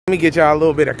me get y'all a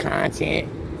little bit of content.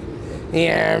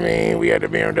 Yeah, I mean, we at the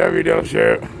BMW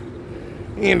dealership.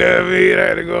 BMW, I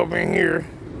had to go up in here.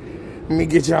 Let me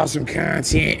get y'all some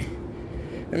content.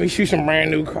 Let me shoot some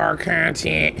brand new car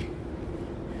content.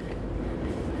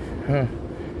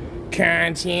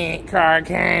 Car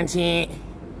content.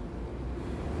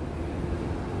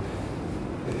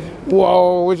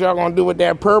 Whoa, what y'all gonna do with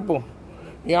that purple?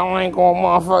 Y'all ain't gonna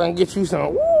motherfucking get you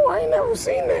some. Whoa, I ain't never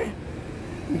seen that.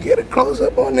 Get a close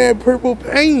up on that purple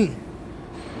paint.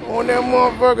 On that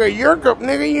motherfucker Yerkup,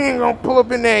 nigga. You ain't gonna pull up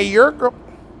in that Yerkup.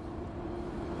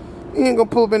 You ain't gonna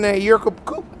pull up in that Yerkup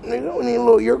coupe. Nigga, we need a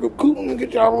little Yerkup coupe. Let me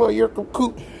get y'all a little Yerkup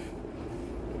coupe.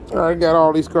 Alright, got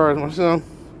all these cars myself.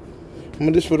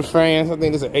 I'm just for the fans. I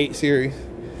think this is an 8 Series.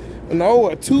 No,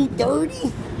 a 230?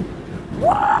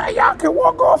 Why? Y'all can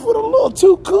walk off with a little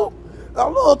 2 coupe. A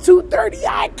little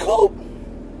 230i coupe.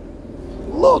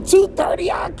 A little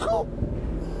 230i coupe.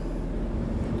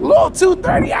 Little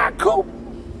 230i coupe.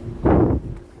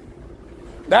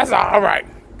 That's alright.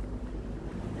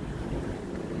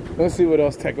 Let's see what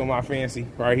else tickle my fancy.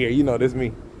 Right here. You know this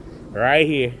me. Right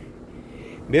here.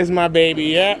 This my baby.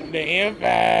 Yep, the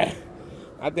M5.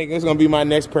 I think it's gonna be my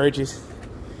next purchase.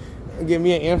 Give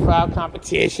me an M5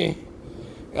 competition.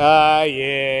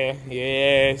 Yeah,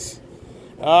 yes.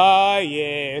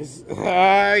 Yes.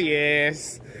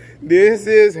 Yes. This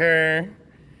is her.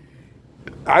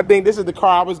 I think this is the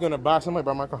car I was gonna buy. Somebody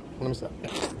buy my car. Let me stop.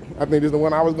 I think this is the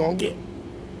one I was gonna get.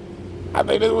 I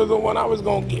think this was the one I was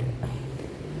gonna get.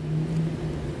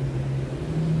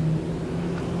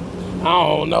 I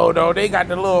don't know though. They got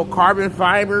the little carbon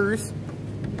fibers.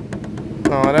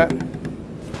 Oh, that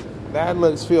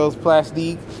feels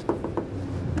plastic.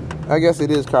 I guess it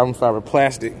is carbon fiber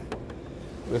plastic.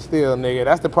 But still, nigga,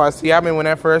 that's the part. See, I mean, when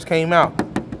that first came out,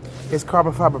 it's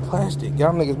carbon fiber plastic.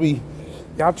 Y'all niggas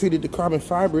y'all treated the carbon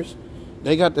fibers.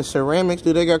 They got the ceramics.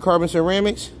 Do they got carbon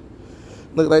ceramics?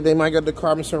 Look like they might got the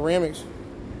carbon ceramics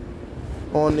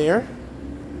on there.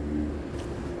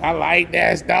 I like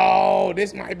that, though.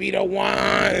 This might be the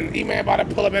one. You man about to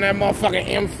pull up in that motherfucking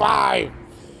M5.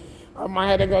 I might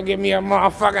have to go get me a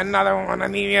motherfucking another one. I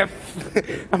need me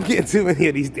I'm getting too many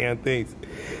of these damn things.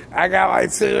 I got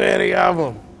like too many of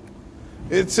them.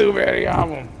 It's too many of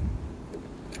them.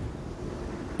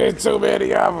 It's too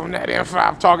many of them. That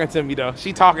M5 talking to me, though.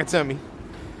 She talking to me.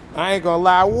 I ain't gonna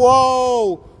lie.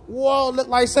 Whoa. Whoa, look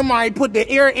like somebody put the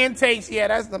air intakes.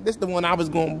 Yeah, this the one I was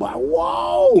gonna buy.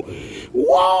 Whoa.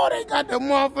 Whoa, they got the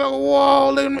motherfucker. Whoa,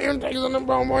 look at the intakes on the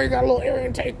bottom. Boy, you got a little air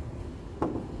intake.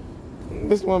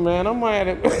 This one, man, I might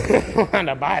have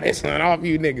to buy this one off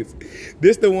you niggas.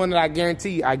 This the one that I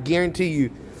guarantee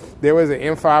you, there was an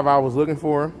M5 I was looking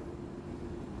for.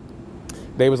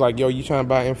 They was like, yo, you trying to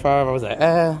buy an M5? I was like,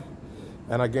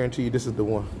 And I guarantee you this is the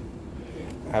one.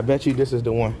 I bet you this is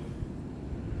the one.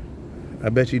 I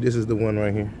bet you this is the one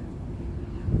right here.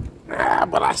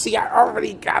 But I see I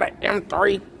already got an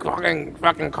M3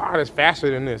 fucking car that's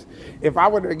faster than this. If I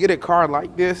were to get a car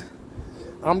like this,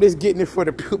 I'm just getting it for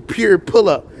the pure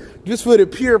pull-up. Just for the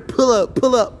pure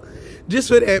pull-up. Just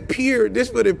for that pure,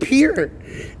 just for the pure.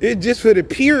 It's just for the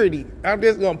purity. I'm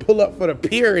just gonna pull up for the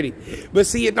purity. But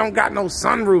see, it don't got no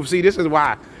sunroof. See, this is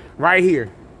why. Right here.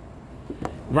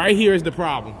 Right here is the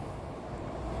problem.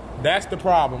 That's the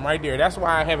problem right there. That's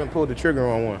why I haven't pulled the trigger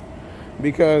on one.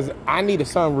 Because I need a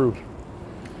sunroof.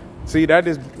 See, that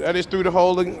is through the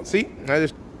whole, see?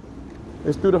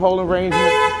 It's through the whole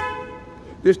arrangement.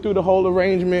 Just through the whole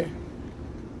arrangement.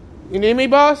 You need me,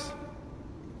 boss?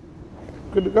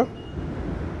 Good to go?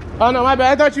 Oh, no, my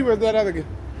bad. I thought you were that other guy.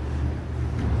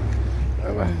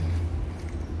 So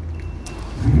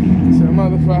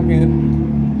motherfucking,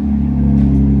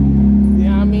 you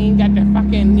know what I mean? Got the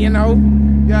fucking, you know,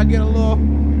 y'all get a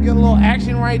little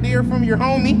action right there from your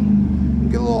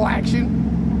homie. Get a little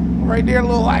action right there, a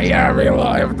little like, yeah, a little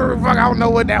F3. Fuck, I don't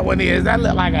know what that one is. That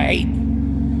look like an 8.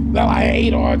 Look like an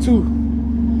 8 or a 2.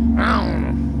 I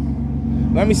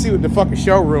don't know. Let me see what the fucking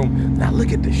showroom. Now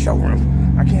look at the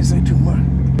showroom. I can't say too much.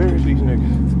 Embarrass these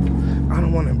niggas. I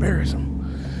don't want to embarrass them.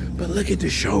 But look at the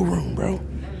showroom, bro.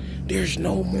 There's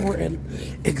no more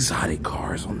exotic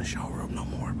cars on the showroom no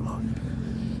more, bro.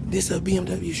 This is a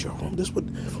BMW showroom.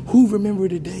 Who remember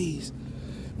the days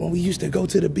when we used to go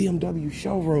to the BMW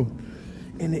showroom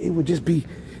and it would be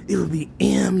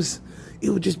M's. It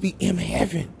would just be M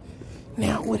heaven.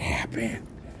 Now what happened?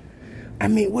 I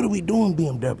mean, what are we doing,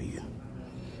 BMW?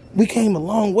 We came a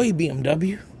long way,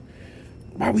 BMW.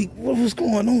 What's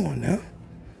going on now?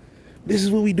 This is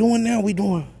what we doing now? This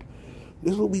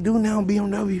is what we do now,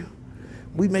 BMW?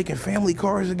 We making family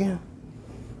cars again?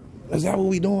 Is that what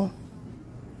we doing?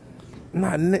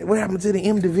 What happened to the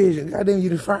M division? Goddamn, you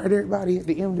done fired everybody at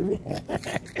the M division.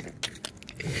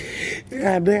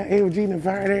 Goddamn, AMG done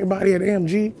fired everybody at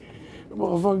AMG.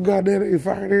 Motherfucker, goddamn, they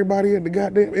fired everybody at the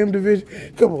goddamn M division.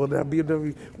 Come on now,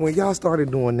 BMW. When y'all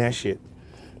started doing that shit,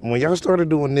 when y'all started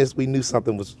doing this, we knew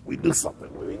something was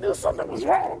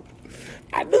wrong.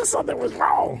 I knew something was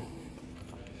wrong.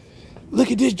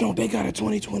 Look at this junk. They got a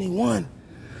 2021.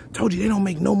 Told you they don't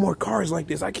make no more cars like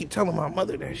this. I keep telling my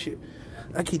mother that shit.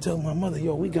 I keep telling my mother,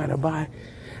 yo, we gotta buy.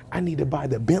 I need to buy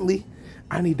the Bentley.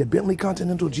 I need the Bentley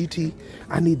Continental GT.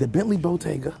 I need the Bentley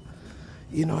Bottega.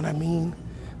 You know what I mean?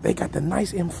 They got the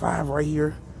nice M5 right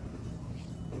here.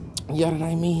 You know what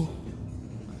I mean?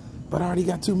 But I already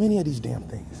got too many of these damn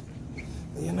things.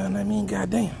 You know what I mean?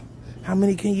 Goddamn. How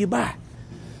many can you buy?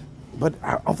 But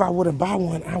if I were to buy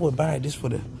one, I would buy it just for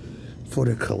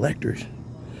the collectors.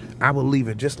 I would leave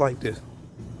it just like this.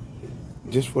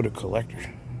 Just for the collectors.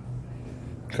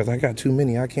 Because I got too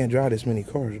many. I can't drive this many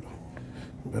cars, though.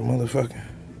 But motherfucker.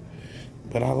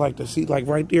 But I like to see, like,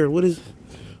 right there.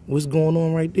 What's going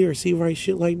on right there? See, right?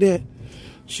 Shit like that.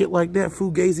 Shit like that.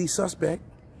 Fugazi suspect.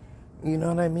 You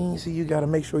know what I mean? So you got to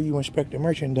make sure you inspect the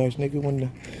merchandise, nigga. When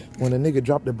the nigga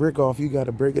drop the brick off, you got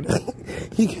to break it up.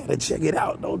 You got to check it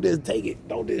out. Don't just take it.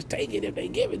 Don't just take it. If they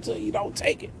give it to you, don't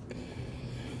take it.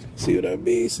 See what I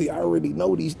mean? See, I already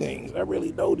know these things. I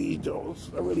really know these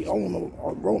Jones. I really own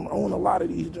a lot of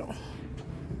these Jones.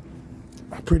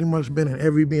 I've pretty much been in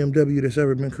every BMW that's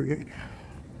ever been created.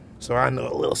 So I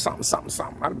know a little something, something,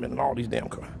 something. I've been in all these damn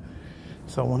cars.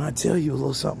 So when I tell you a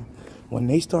little something, when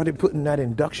they started putting that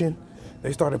induction,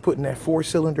 they started putting that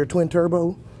 4-cylinder twin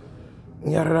turbo,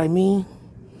 you know what I mean?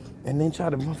 And then try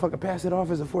to motherfucker pass it off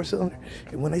as a 4-cylinder.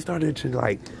 And when they started to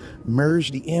like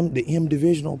merge the M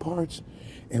divisional parts,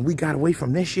 and we got away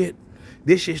from this shit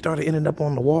started ending up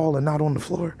on the wall and not on the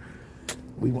floor.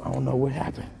 I don't know what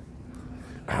happened.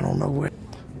 I don't know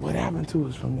what happened to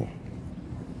us from there.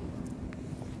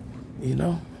 You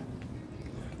know?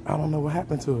 I don't know what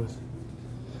happened to us.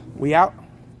 We out?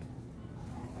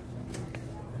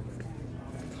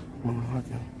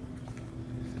 Motherfucker.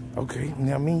 Okay,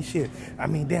 I mean, shit. I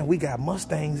mean, damn, we got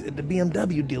Mustangs at the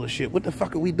BMW dealership. What the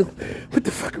fuck are we doing? What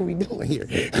the fuck are we doing here?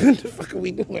 What the fuck are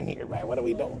we doing here, man? What are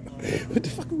we doing? What the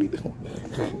fuck are we doing?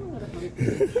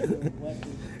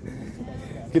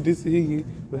 Good to see you.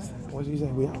 What you say?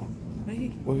 We out?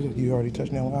 What was it? You already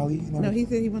touched down with Ali? No, he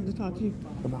said he wanted to talk to you.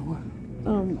 About what?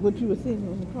 What you were saying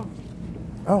on the car.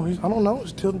 Oh, I don't know.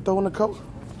 Just throwing the coat.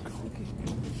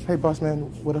 Hey, boss man,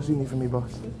 what else you need from me,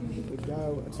 boss?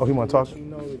 Oh, he want to talk? You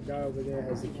know the guy over there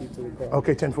has the key to the car.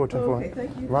 Okay, 10-4, 10-4. Okay,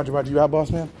 thank you. Roger, you out, boss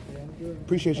man? Yeah, I'm good.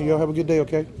 Appreciate you, yo. Have a good day,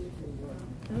 okay?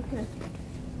 Okay.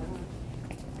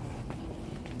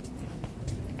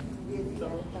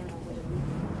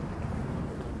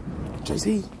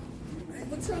 JC.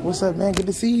 What's up, man? Good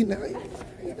to see you now.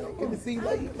 Good to see you.